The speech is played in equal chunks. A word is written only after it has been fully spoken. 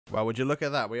Well, would you look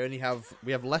at that? We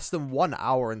have less than 1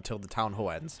 hour until the town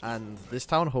hall ends. And this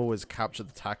town hall is capture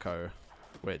the taco,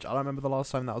 which I don't remember the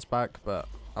last time that was back, but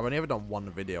I've only ever done one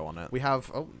video on it. We have,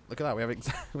 oh, look at that.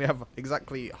 We have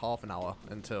exactly half an hour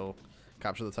until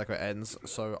capture the taco ends.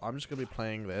 So I'm just going to be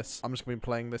playing this. I'm just going to be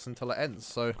playing this until it ends.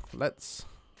 So let's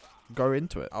go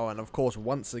into it. Oh, and of course,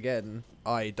 once again,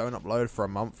 I don't upload for a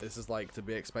month. This is like to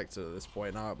be expected at this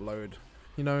point. I upload,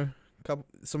 you know,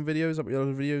 some videos,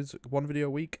 upload videos, 1 video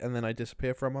a week, and then I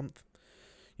disappear for a month.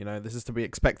 You know, this is to be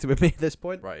expected with me at this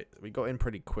point. Right, we got in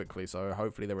pretty quickly, so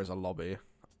hopefully there is a lobby.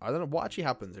 I don't know what actually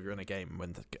happens if you're in a game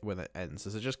when it ends.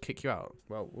 Does it just kick you out?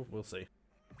 Well, we'll see.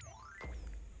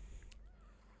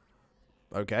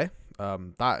 Okay,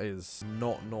 that is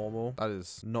not normal. That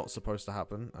is not supposed to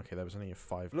happen. Okay, there was only a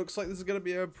 5. Looks like this is gonna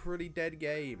be a pretty dead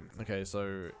game. Okay,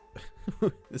 so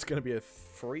it's gonna be a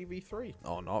 3v3.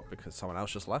 Oh, not because someone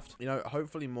else just left. You know,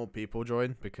 hopefully more people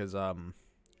join because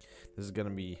this is gonna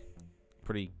be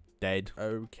pretty dead.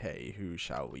 Okay, who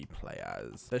shall we play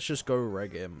as? Let's just go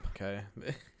Reg Imp. Okay,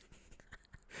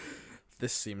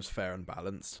 this seems fair and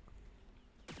balanced.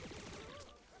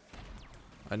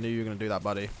 I knew you were gonna do that,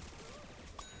 buddy.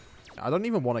 I don't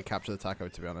even want to capture the taco,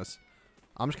 to be honest.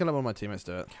 I'm just gonna let one of my teammates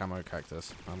do it. Camo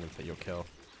cactus. I'm gonna take your kill.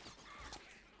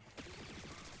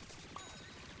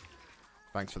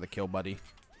 Thanks for the kill, buddy.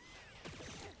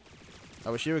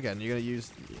 Oh, it's you again. You're gonna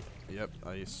use... Yep,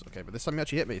 I used... Okay, but this time you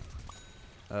actually hit me.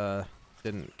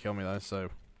 Didn't kill me though, so...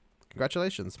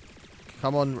 Congratulations.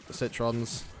 Come on,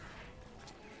 Citrons.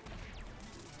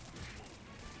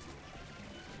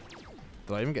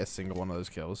 Did I even get a single one of those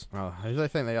kills? Oh, who do they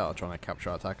think they are trying to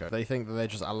capture our taco? They think that they're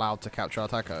just allowed to capture our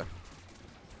taco.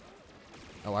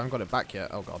 Oh, I haven't got it back yet.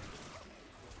 Oh, God.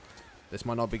 This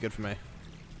might not be good for me.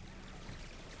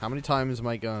 How many times am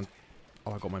I going...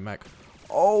 Oh, I got my mech.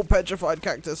 Oh, petrified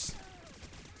cactus.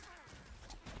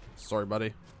 Sorry,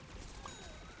 buddy.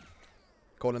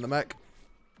 Caught in the mech.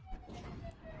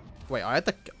 Wait, I had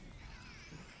the...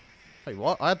 Wait,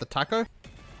 what? I had the taco?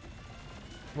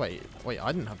 Wait,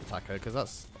 I didn't have the taco, because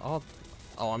that's... Oh,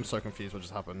 I'm so confused what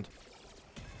just happened.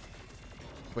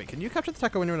 Wait, can you capture the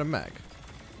taco when you're in a mech?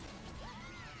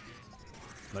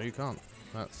 No, you can't.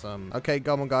 That's, Okay,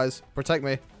 come on, guys. Protect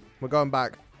me. We're going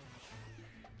back.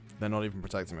 They're not even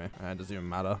protecting me. It doesn't even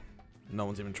matter. No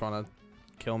one's even trying to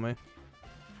kill me.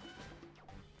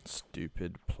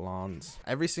 Stupid plants.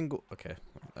 Every single... Okay.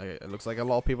 It looks like a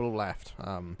lot of people have left.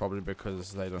 Probably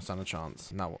because they don't stand a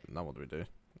chance. Now what do we do?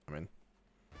 I mean...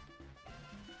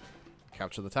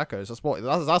 Capture the tacos.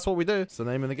 That's what we do. It's the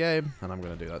name of the game. And I'm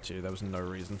going to do that to you. There was no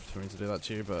reason for me to do that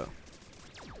to you, but...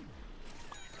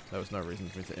 There was no reason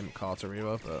for me to imp Carter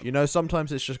either, but... You know,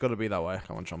 sometimes it's just got to be that way.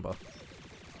 Come on, Chomper.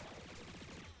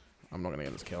 I'm not going to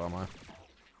get this kill, am I?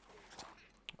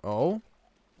 Oh?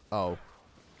 Oh.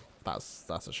 That's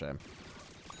a shame.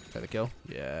 Take the kill?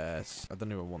 Yes. I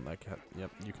don't even want that cat.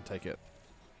 Yep, you can take it.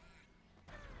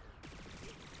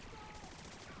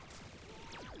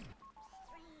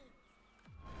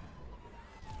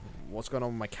 What's going on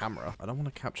with my camera? I don't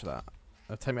want to capture that.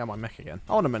 Take me out of my mech again.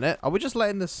 Oh, in a minute. Are we just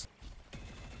letting this...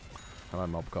 Hello,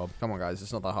 mob cob. Come on, guys.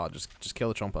 It's not that hard. Just kill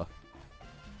the chomper.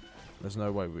 There's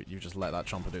no way you just let that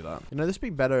chomper do that. You know, this would be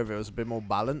better if it was a bit more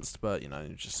balanced, but, you know,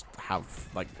 you just have,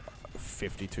 like,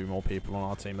 52 more people on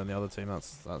our team than the other team. That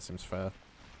seems fair.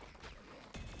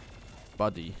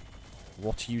 Buddy,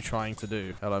 what are you trying to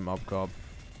do? Hello, mob cob.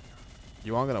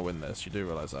 You aren't going to win this. You do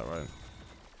realize that, right?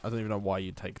 I don't even know why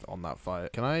you'd take on that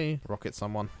fight. Can I rocket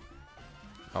someone?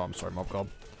 Oh, I'm sorry, mob cob.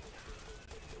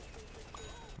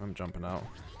 I'm jumping out.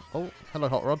 Oh, hello,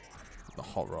 hot rod. The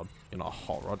hot rod. You're not a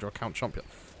hot rod. You're a count champion.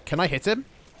 Can I hit him?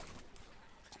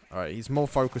 Alright, he's more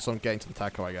focused on getting to the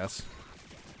taco, I guess.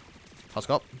 Husk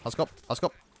up. Husk up. Husk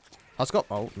up. Husk up.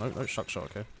 Oh, no, shuck shot,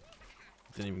 okay.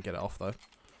 Didn't even get it off, though.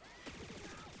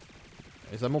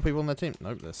 Is there more people on their team?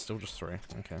 Nope, there's still just 3.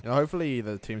 Okay. You know, hopefully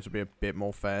the teams will be a bit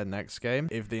more fair next game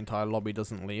if the entire lobby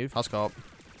doesn't leave. Husk up.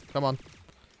 Come on.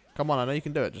 Come on, I know you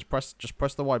can do it. Just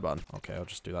press the Y button. Okay, I'll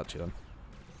just do that to you then.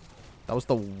 That was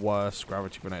the worst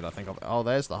gravity grenade I think I've... Oh,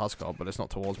 there's the husk up, but it's not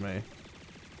towards me.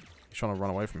 He's trying to run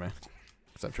away from me.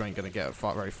 Except you ain't gonna get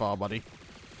very far, buddy.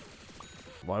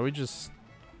 Why are we just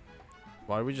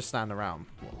stand around?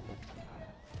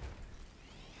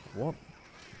 What?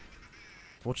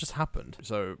 What just happened?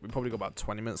 So, we probably got about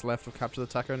 20 minutes left of Capture the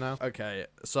Taco now. Okay,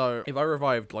 so if I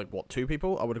revived, like, what, 2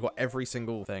 people? I would have got every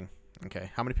single thing.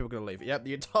 Okay, how many people are gonna leave? Yep,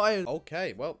 the entire...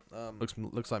 Okay, well,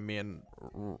 looks like me and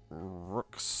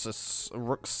Ruxson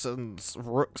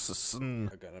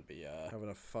are gonna be, having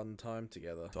a fun time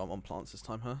together. So I'm on plants this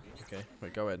time, huh? Okay,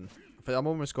 wait, go in. I've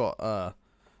almost got,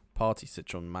 party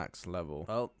sitch on max level.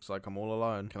 Well, looks like I'm all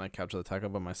alone. Can I capture the taco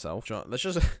by myself? Sure.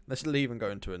 Let's leave and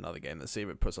go into another game. Let's see if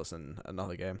it puts us in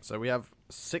another game. So we have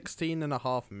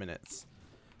 16.5 minutes.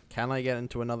 Can I get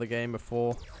into another game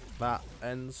before that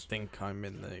ends? I think I'm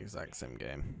in the exact same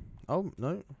game. Oh,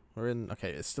 no. We're in...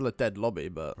 Okay, it's still a dead lobby,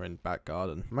 but we're in back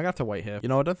garden. Am I gonna have to wait here? You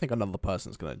know, I don't think another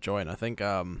person's gonna join. I think,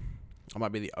 I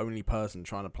might be the only person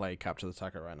trying to play Capture the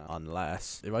Taco right now.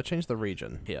 Unless, if I change the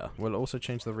region here, we'll also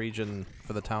change the region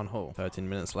for the town hall. 13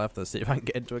 minutes left. Let's see if I can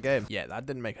get into a game. Yeah, that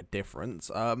didn't make a difference.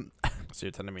 So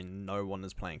you're telling me no one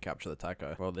is playing Capture the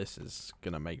Taco? Well, this is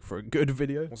gonna make for a good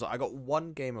video. Also, I got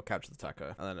one game of Capture the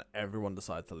Taco, and then everyone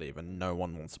decided to leave, and no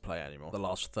one wants to play anymore. The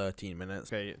last 13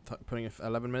 minutes. Okay, putting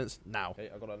 11 minutes now. Okay,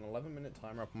 I got an 11-minute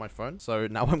timer up on my phone, so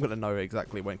now I'm gonna know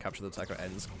exactly when Capture the Taco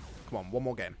ends. Come on, one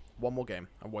more game. One more game.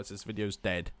 Otherwise, this video's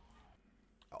dead.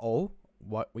 Oh.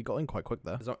 What? We got in quite quick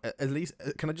there. At least,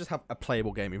 can I just have a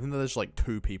playable game, even though there's like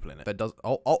 2 people in it? That does.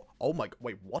 Oh my.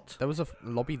 Wait, what? There was a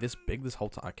lobby this big this whole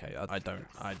time. Okay, I don't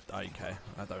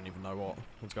even know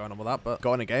what's going on with that. But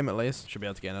got in a game at least. Should be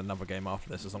able to get in another game after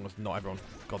this, as long as not everyone.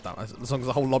 God damn. As long as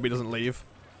the whole lobby doesn't leave.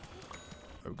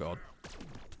 Oh god.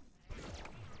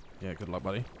 Yeah, good luck,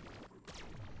 buddy.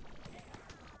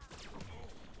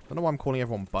 Don't know why I'm calling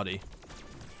everyone buddy.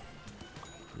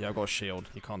 Yeah, I've got a shield.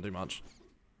 You can't do much.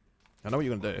 I know what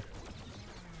you're gonna do.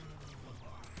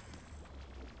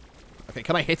 Okay,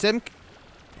 can I hit him?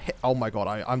 Oh my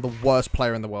god, I'm the worst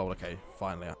player in the world. Okay,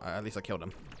 finally. At least I killed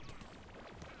him.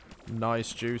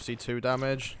 Nice, juicy 2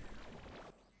 damage.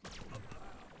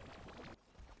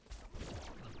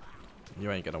 You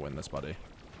ain't gonna win this, buddy.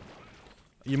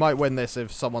 You might win this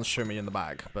if someone's shooting me in the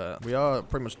back, but we are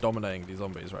pretty much dominating these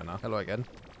zombies right now. Hello again.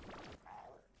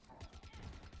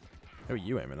 Who are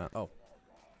you aiming at? Oh.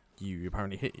 You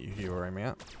apparently hit you who you were aiming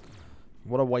at.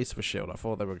 What a waste of a shield. I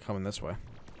thought they were coming this way.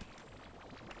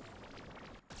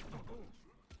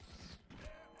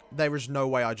 There is no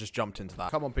way I just jumped into that.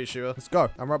 Come on, pea shooter. Let's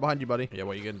go. I'm right behind you, buddy. Yeah,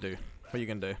 what are you going to do? What are you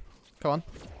going to do? Come on.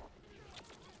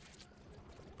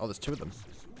 Oh, there's 2 of them.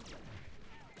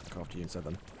 Go after you instead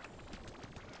then.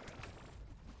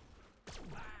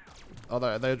 Oh,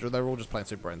 they're all just playing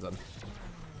Super Brains then.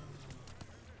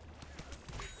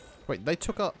 Wait, they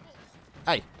took up...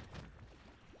 Hey.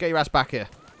 Get your ass back here.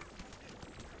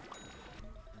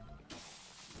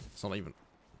 It's not even...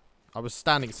 I was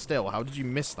standing still. How did you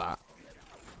miss that?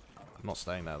 I'm not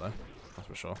staying there, though. That's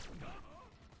for sure.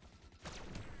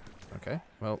 Okay,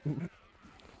 well...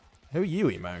 Who are you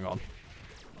emoting on?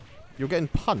 You're getting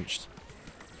punched.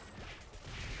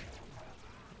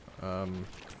 Can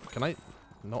I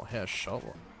not hit a shot?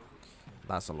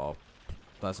 That's a lot.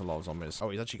 That's a lot of zombies. Oh,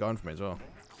 he's actually going for me as well.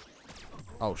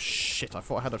 Oh, shit. I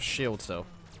thought I had a shield still.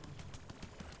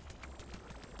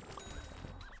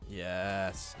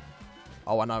 Yes.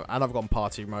 Oh, I know. And I've gone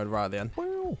party mode right at the end.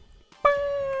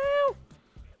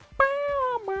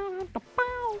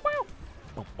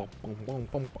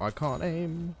 I can't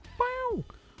aim.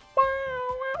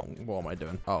 What am I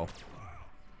doing? Oh.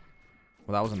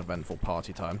 Well, that was an eventful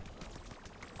party time.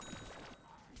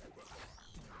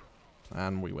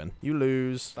 And we win. You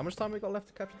lose. How much time we got left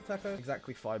to capture the taco?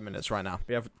 Exactly 5 minutes right now.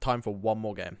 We have time for one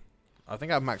more game. I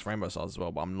think I have max rainbow stars as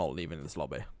well, but I'm not leaving this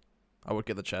lobby. I would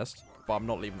get the chest, but I'm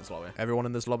not leaving this lobby. Everyone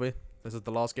in this lobby, this is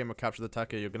the last game of Capture the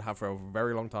Taco you're going to have for a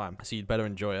very long time. So you'd better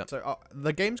enjoy it. So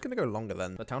the game's going to go longer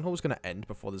then. The town hall is going to end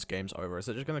before this game's over. Is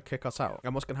it just going to kick us out?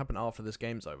 And what's going to happen after this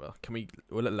game's over?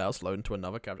 Will it let us load into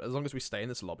another capture? As long as we stay in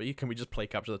this lobby, can we just play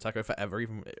Capture the Taco forever,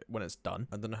 even when it's done?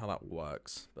 I don't know how that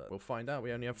works, but we'll find out.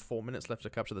 We only have 4 minutes left to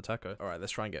Capture the Taco. All right,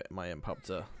 let's try and get my imp up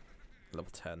to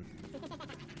level 10.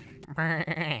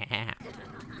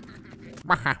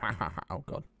 Oh,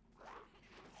 God.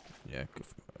 Yeah,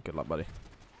 good luck, buddy.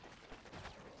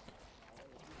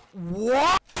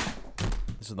 What?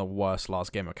 This is the worst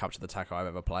last game of Capture the Taco I've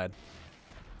ever played.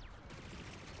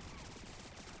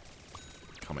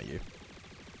 Come at you.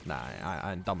 Nah,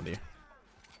 I ain't done with you.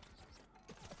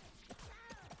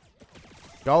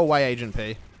 Go away, Agent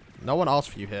P. No one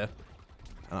asked for you here.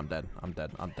 And I'm dead. I'm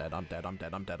dead. I'm dead. I'm dead. I'm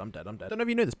dead. I'm dead. I'm dead. I'm dead. Don't know if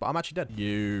you knew this, but I'm actually dead.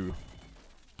 You.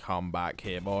 Come back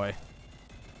here, boy.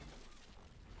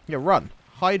 Yeah, run.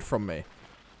 Hide from me.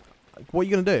 What are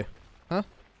you gonna do? Huh?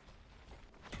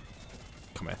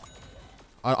 Come here.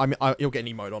 You'll get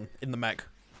an emote on in the mech.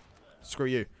 Screw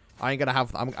you. I ain't gonna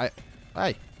have...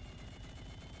 Hey.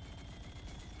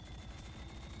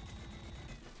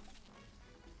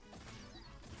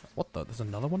 What the? There's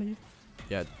another one of you?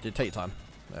 Yeah, take your time.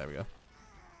 There we go.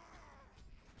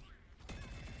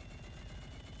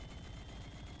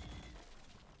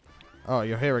 Oh,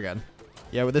 you're here again.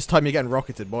 Yeah, well, this time you're getting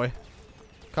rocketed, boy.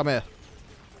 Come here.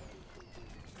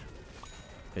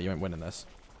 Okay, you ain't winning this.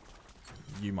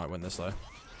 You might win this though.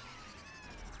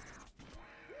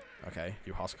 Okay,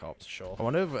 you husk-hopped, sure. I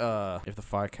wonder if the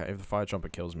fire jumper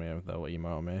kills me, if they'll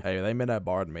emote on me. Hey, they made that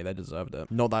barred me. They deserved it.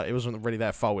 Not that it wasn't really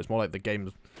their fault. It's more like the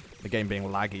game being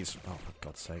laggy. Oh, for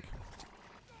God's sake.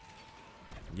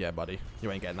 Yeah, buddy,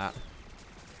 you ain't getting that.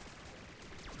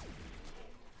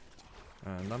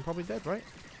 And I'm probably dead, right?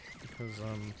 Because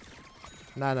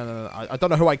no. I don't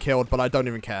know who I killed, but I don't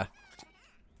even care.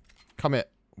 Come here.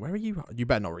 Where are you? You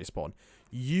better not respawn.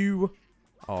 You.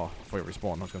 Oh, I thought you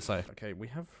respawned. I was gonna say. Okay, we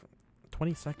have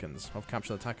 20 seconds of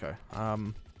capture the taco.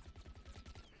 What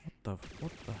the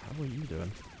hell are you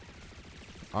doing?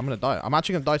 I'm gonna die. I'm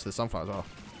actually gonna die to the sunflower as well.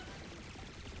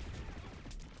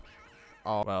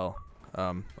 Oh well.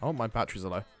 Oh, my batteries are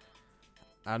low,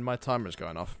 and my timer's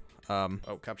going off.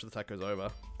 Oh, capture the taco is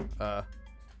over.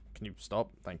 Can you stop?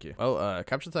 Thank you. Well,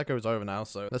 capture the taco is over now,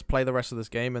 so let's play the rest of this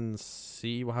game and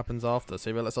see what happens after.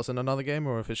 See if it lets us in another game,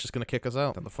 or if it's just gonna kick us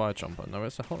out. And the fire jumper. No,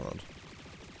 it's a hot rod.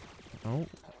 Oh,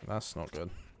 that's not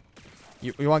good.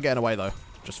 You aren't getting away though.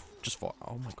 Just for.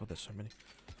 Oh my God, there's so many.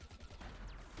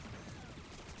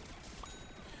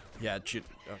 Yeah,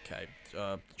 okay.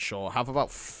 Sure. Have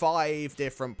about 5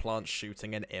 different plants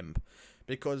shooting an imp,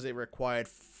 because it required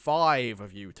 5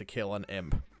 of you to kill an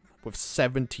imp with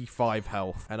 75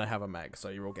 health, and I have a meg, so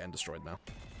you're all getting destroyed now.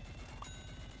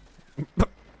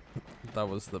 That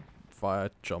was the fire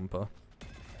jumper.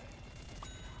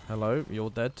 Hello, you're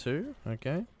dead too.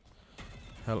 Okay.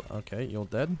 Okay, you're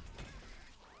dead.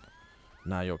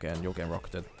 Nah, you're getting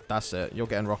rocketed. That's it. You're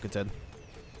getting rocketed.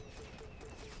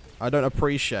 I don't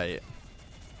appreciate.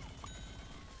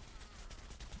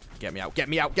 Get me out. Get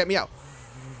me out. Get me out.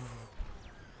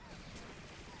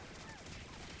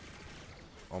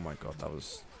 Oh my God, that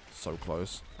was so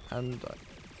close. And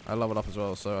I leveled up as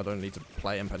well, so I don't need to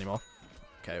play imp anymore.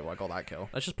 Okay, well, I got that kill.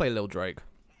 Let's just play Lil Drake.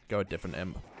 Go a different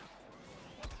imp.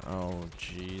 Oh,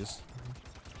 jeez.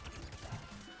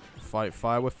 Fight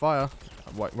fire with fire.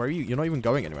 Where are you? You're not even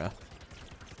going anywhere.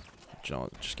 Do you know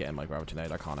what? Just get in my gravity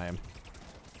nade. I can't aim.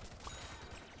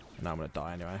 Now I'm gonna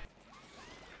die anyway.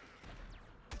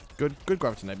 Good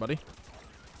gravity nade, buddy.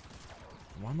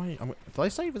 Why am I? Did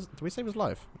we save his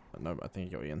life? No, I think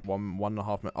he got eaten.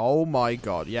 1.5 minutes. Oh my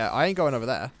God. Yeah, I ain't going over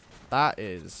there. That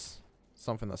is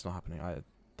something that's not happening. I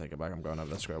take it back. I'm going over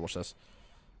there. Screw it. Watch this.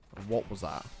 What was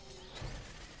that?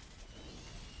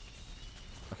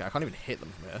 Okay, I can't even hit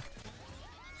them from here.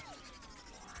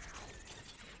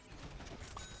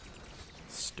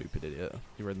 Stupid idiot.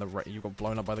 You were in the you got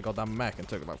blown up by the goddamn mech and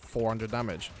took about 400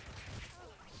 damage.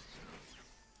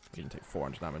 You didn't take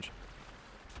 400 damage.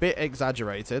 Bit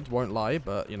exaggerated, won't lie,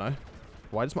 but you know.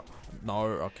 Why does my... No,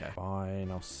 okay.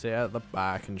 Fine, I'll sit at the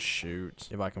back and shoot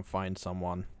if I can find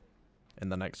someone in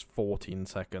the next 14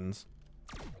 seconds.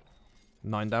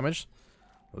 9 damage.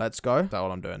 Let's go. That's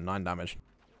all I'm doing. 9 damage.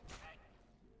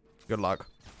 Good luck.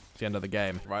 It's the end of the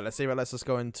game. Right, let's see if it lets us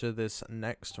go into this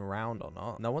next round or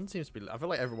not. No one seems to be... I feel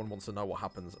like everyone wants to know what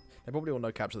happens. They probably all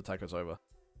know capture the taco's over.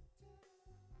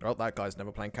 Well, that guy's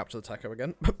never playing capture the taco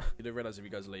again. You do realize if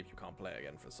you guys leave, you can't play it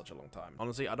again for such a long time.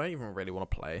 Honestly, I don't even really want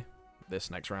to play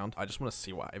this next round. I just want to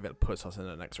see if it puts us in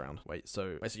the next round. Wait,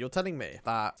 so you're telling me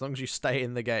that as long as you stay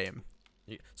in the game...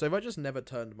 So if I just never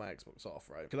turned my Xbox off,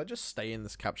 right? Could I just stay in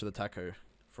this capture the taco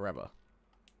forever?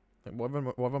 Like, what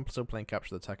if I'm still playing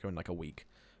capture the taco in like a week?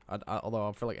 Although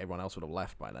I feel like everyone else would have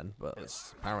left by then, but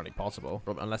it's apparently possible.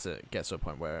 Unless it gets to a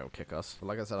point where it'll kick us. But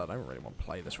like I said, I don't really want to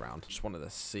play this round. Just wanted to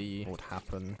see what would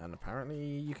happen. And apparently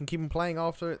you can keep on playing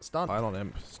after it's done. Pile on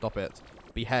imp. Stop it.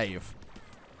 Behave.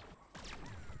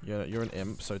 You're an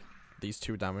imp, so these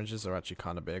 2 damages are actually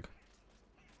kind of big.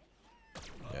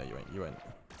 Yeah, you ain't.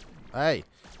 Hey!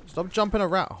 Stop jumping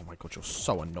around. Oh my God, you're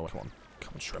so annoying. Come on.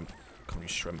 Come on, shrimp. Come on, you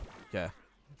shrimp. Yeah.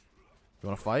 You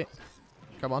want to fight?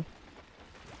 Come on.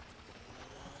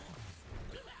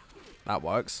 That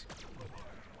works.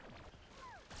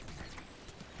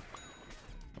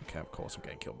 Okay, of course I'm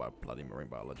getting killed by a bloody marine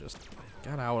biologist.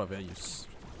 Get out of here, you...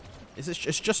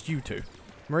 It's just you two.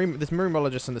 This marine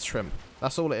biologist and this shrimp.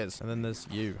 That's all it is. And then there's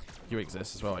you. You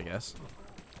exist as well, I guess.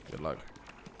 Good luck.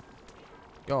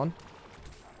 Go on.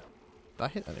 Did I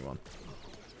hit anyone?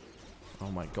 Oh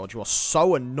my God, you are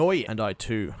so annoying. And I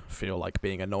too feel like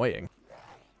being annoying.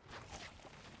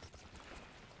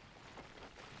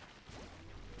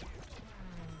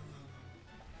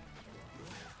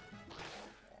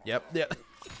 Yep.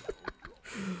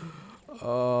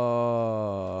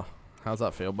 How's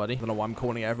that feel, buddy? I don't know why I'm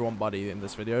calling everyone buddy in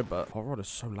this video, but hot rod is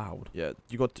so loud. Yeah,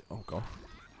 you got... Oh, God.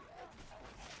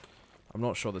 I'm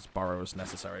not sure this burrow is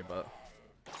necessary, but...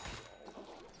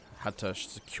 Had to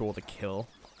secure the kill.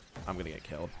 I'm gonna get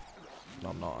killed. No,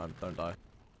 I'm not. Don't die.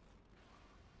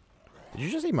 Did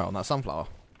you just email on that sunflower?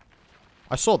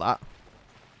 I saw that.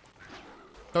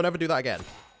 Don't ever do that again.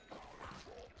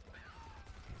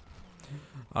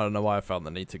 I don't know why I felt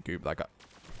the need to goop that guy.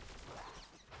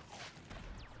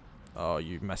 Oh,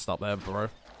 you messed up there, bro.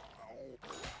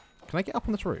 Can I get up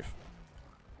on this roof?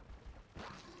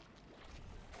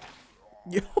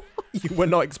 You were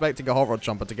not expecting a hot rod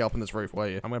jumper to get up on this roof, were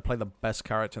you? I'm going to play the best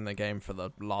character in the game for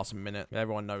the last minute.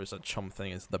 Everyone knows that Chomp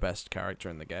Thing is the best character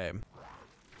in the game.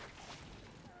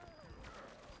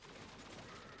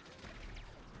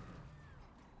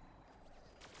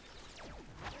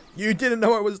 You didn't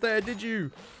know I was there, did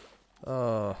you?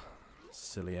 Oh,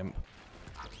 silly imp.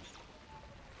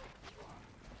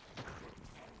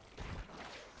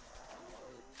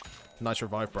 Nice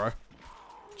revive, bro.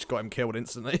 Just got him killed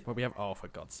instantly. Well, we have... Oh, for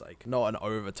God's sake. Not an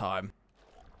overtime.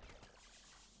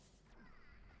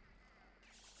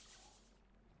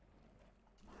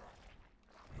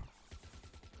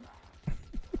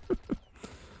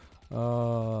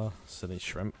 Silly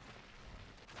shrimp.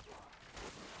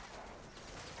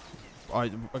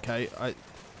 Okay,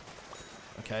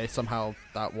 somehow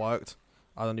that worked.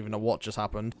 I don't even know what just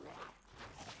happened.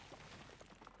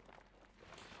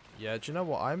 Yeah, do you know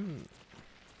what?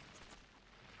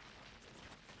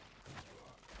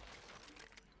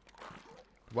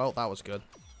 Well, that was good.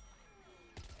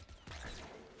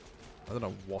 I don't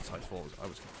know what I thought I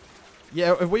was...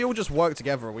 Yeah, if we all just work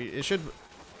together, it should...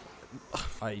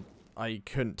 I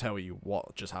couldn't tell you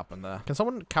what just happened there. Can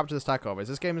someone capture this taco?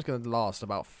 This game is going to last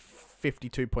about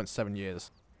 52.7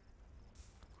 years.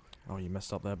 Oh, you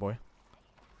messed up there, boy.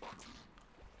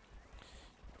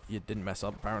 You didn't mess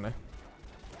up, apparently.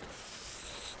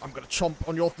 I'm going to chomp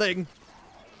on your thing.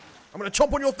 I'm going to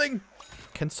chomp on your thing.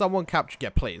 Can someone capture... Yeah,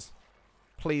 please.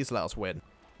 Please let us win.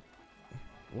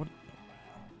 What?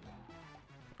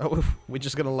 Oh, we're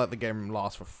just going to let the game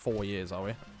last for 4 years, are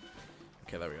we?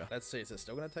 Okay, there we go. Let's see. Is it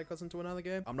still going to take us into another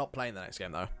game? I'm not playing the next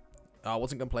game, though. I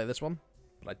wasn't going to play this one,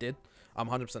 but I did. I'm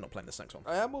 100% not playing this next one.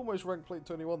 I am almost ranked plate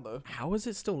 21, though. How is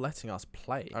it still letting us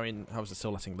play? I mean, how is it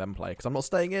still letting them play? Because I'm not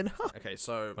staying in. Okay,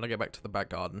 so when I get back to the back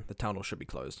garden, the town hall should be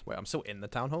closed. Wait, I'm still in the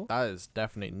town hall? That is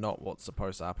definitely not what's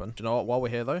supposed to happen. Do you know what? While we're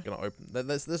here, though, gonna open...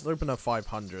 Let's open a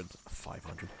 500.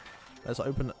 500.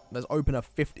 Let's open a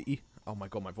 50... Oh my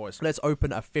god, my voice. Let's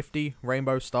open a 50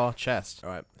 rainbow star chest.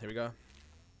 All right, here we go.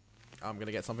 I'm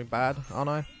gonna get something bad, aren't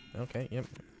I? Okay, yep.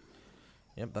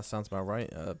 Yep, that sounds about right.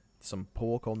 Some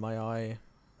pork on my eye.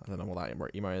 I don't know what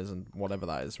that emo is, and whatever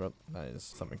that is, that is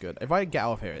something good. If I get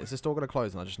out of here, is this door going to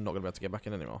close and I'm just not going to be able to get back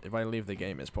in anymore? If I leave the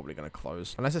game, it's probably going to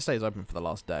close. Unless it stays open for the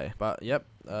last day. But, yep,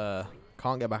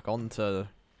 can't get back on to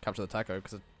capture the taco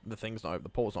because the thing's not open, the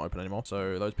port's not open anymore.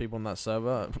 So those people on that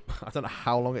server, I don't know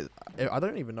how long I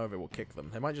don't even know if it will kick them.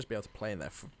 They might just be able to play in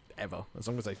there forever, as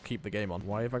long as they keep the game on.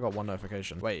 Why have I got one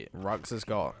notification? Wait, Rux has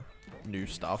got new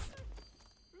stuff.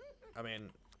 I mean...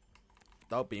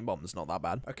 Oh, beam bomb's not that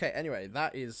bad. Okay, anyway,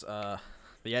 that is the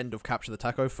end of Capture the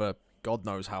Taco for God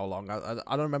knows how long. I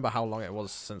don't remember how long it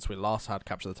was since we last had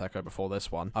Capture the Taco before this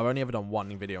one. I've only ever done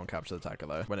one video on Capture the Taco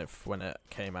though, when it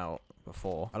came out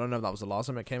before. I don't know if that was the last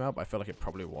time it came out, but I feel like it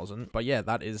probably wasn't. But yeah,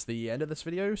 that is the end of this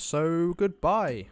video, so goodbye.